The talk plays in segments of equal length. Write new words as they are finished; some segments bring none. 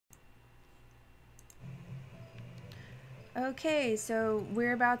Okay, so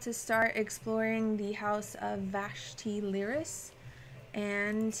we're about to start exploring the house of Vashti Lyris,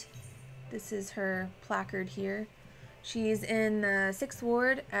 and this is her placard here. She's in the 6th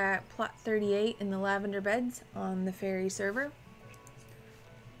Ward at plot 38 in the Lavender beds on the Faerie server.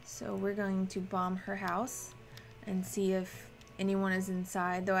 So we're going to bomb her house and see if anyone is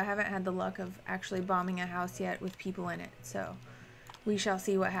inside, though I haven't had the luck of actually bombing a house yet with people in it, so we shall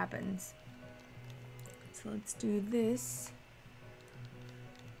see what happens. So let's do this.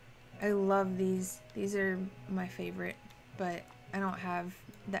 I love these. These are my favorite, but I don't have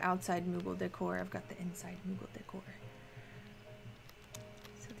the outside Moogle decor. I've got the inside Moogle decor.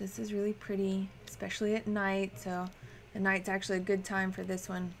 So this is really pretty, especially at night. So the night's actually a good time for this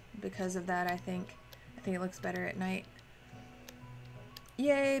one because of that, I think. I think it looks better at night.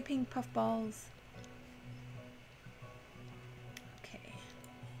 Yay, pink puffballs. Okay.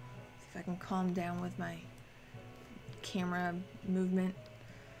 See if I can calm down with my camera movement.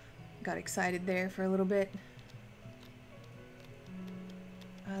 Got excited there for a little bit.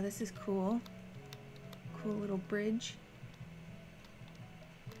 This is cool. Cool little bridge.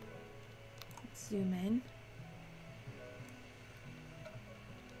 Let's zoom in.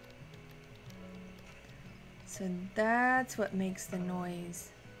 So that's what makes the noise.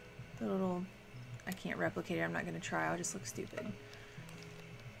 The little... I can't replicate it. I'm not going to try. I'll just look stupid.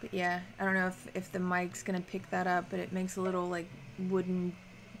 But yeah, I don't know if the mic's going to pick that up, but it makes a little like wooden...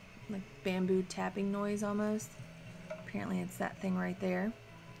 like bamboo tapping noise almost. Apparently it's that thing right there.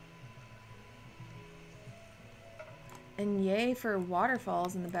 And yay for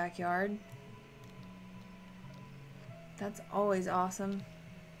waterfalls in the backyard. That's always awesome.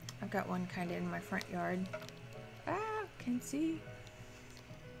 I've got one kind of in my front yard. Ah, can't see.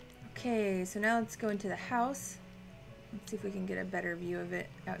 Okay, so now let's go into the house. Let's see if we can get a better view of it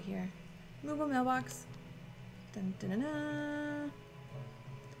out here. Moogle mailbox. Dun dun dun dun.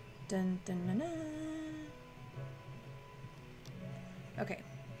 Dun, dun, dun, dun. Okay.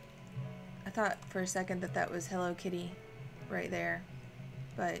 I thought for a second that that was Hello Kitty right there,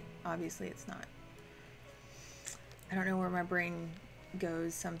 but obviously it's not. I don't know where my brain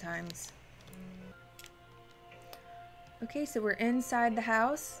goes sometimes. Okay, so we're inside the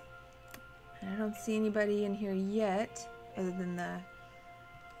house, and I don't see anybody in here yet, other than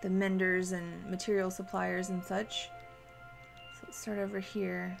the menders and material suppliers and such. So let's start over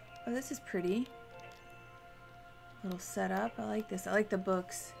here. Oh, this is pretty. Little setup. I like this. I like the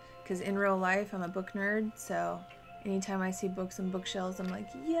books because in real life I'm a book nerd, so anytime I see books and bookshelves I'm like,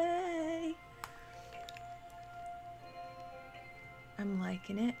 yay! I'm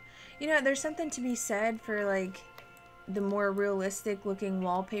liking it. You know, there's something to be said for like the more realistic looking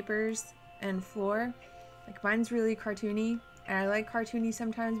wallpapers and floor. Like mine's really cartoony, and I like cartoony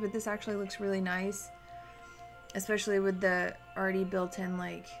sometimes, but this actually looks really nice. Especially with the already built-in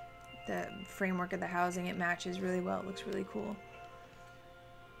like the framework of the housing, it matches really well. It looks really cool.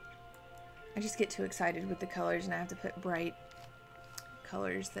 I just get too excited with the colors and I have to put bright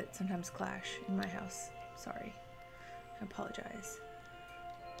colors that sometimes clash in my house. Sorry. I apologize.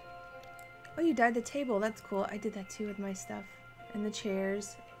 Oh, you dyed the table. That's cool. I did that too with my stuff. And the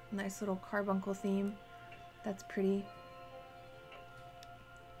chairs. Nice little carbuncle theme. That's pretty.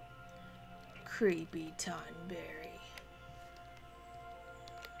 Creepy Tonberry.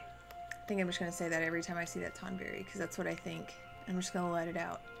 I think I'm just going to say that every time I see that Tonberry, because that's what I think. I'm just going to let it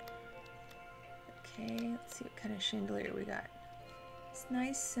out. Okay, let's see what kind of chandelier we got. It's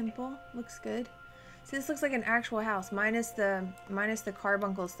nice, simple, looks good. See, this looks like an actual house, minus the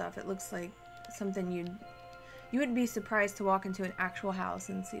carbuncle stuff. It looks like something you wouldn't be surprised to walk into an actual house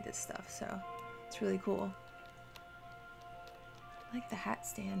and see this stuff, so it's really cool. I like the hat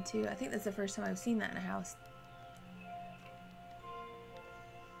stand too. I think that's the first time I've seen that in a house.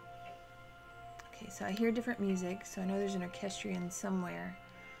 Okay, so I hear different music, so I know there's an orchestrion somewhere.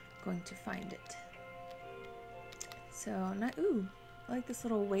 I'm going to find it. So, ooh, I like this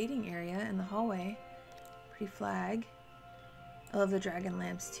little waiting area in the hallway. Pretty flag. I love the dragon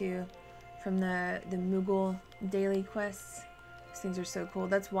lamps too, from the Moogle daily quests. These things are so cool.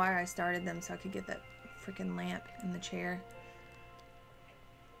 That's why I started them, so I could get that freaking lamp in the chair.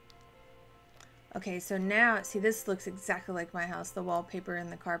 Okay, so now, see, this looks exactly like my house, the wallpaper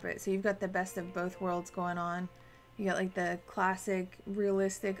and the carpet. So you've got the best of both worlds going on. You got like the classic,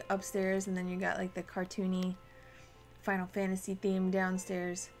 realistic upstairs, and then you got like the cartoony Final Fantasy theme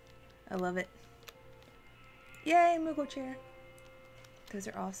downstairs. I love it. Yay, Moogle chair. Those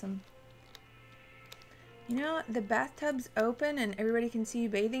are awesome. You know, the bathtub's open and everybody can see you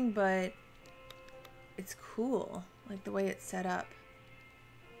bathing, but it's cool, like the way it's set up.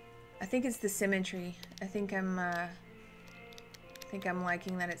 I think it's the symmetry. I think I'm think I'm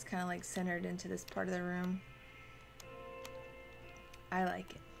liking that it's kind of like centered into this part of the room. I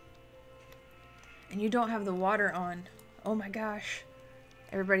like it. And you don't have the water on. Oh my gosh.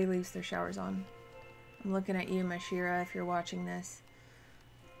 Everybody leaves their showers on. I'm looking at you, Mashira, if you're watching this.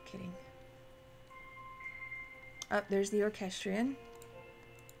 Kidding. Oh, there's the orchestrion.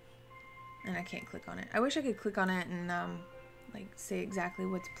 And I can't click on it. I wish I could click on it and like say exactly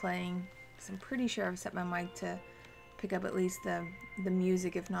what's playing. Because I'm pretty sure I've set my mic to pick up at least the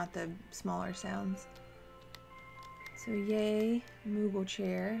music, if not the smaller sounds. So yay, Moogle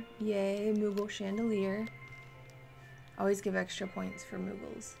chair. Yay, Moogle chandelier. Always give extra points for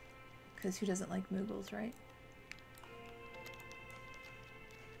Moogles. Because who doesn't like Moogles, right?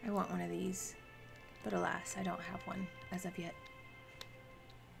 I want one of these. But alas, I don't have one as of yet.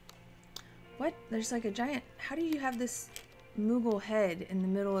 What? There's like a giant... How do you have this Moogle head in the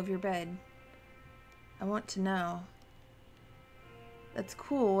middle of your bed? I want to know. That's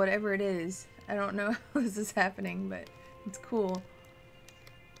cool, whatever it is. I don't know how this is happening, but it's cool.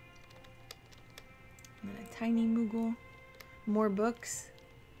 And then a tiny Moogle. More books.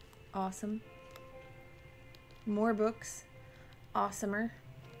 Awesome. More books. Awesomer.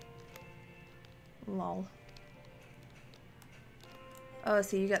 Lol. Oh,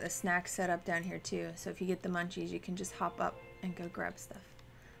 so you got the snacks set up down here too. So if you get the munchies, you can just hop up and go grab stuff.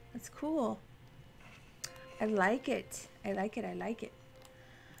 That's cool. I like it. I like it. I like it.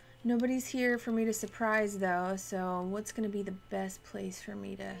 Nobody's here for me to surprise though, so what's going to be the best place for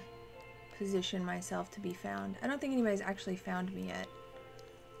me to position myself to be found? I don't think anybody's actually found me yet.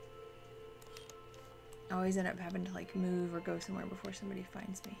 I always end up having to like move or go somewhere before somebody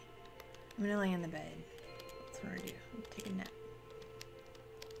finds me. I'm going to lay in the bed. That's what I do. I'm take a nap.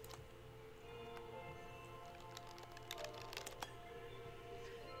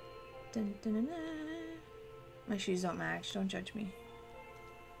 Dun, dun, dun, dun. My shoes don't match. Don't judge me.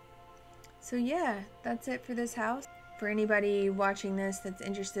 So yeah, that's it for this house. For anybody watching this that's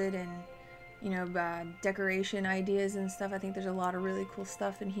interested in, you know, decoration ideas and stuff, I think there's a lot of really cool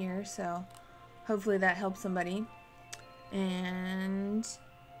stuff in here. So hopefully that helps somebody. And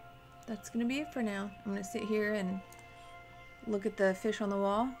that's gonna be it for now. I'm gonna sit here and look at the fish on the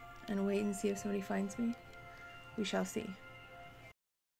wall and wait and see if somebody finds me. We shall see.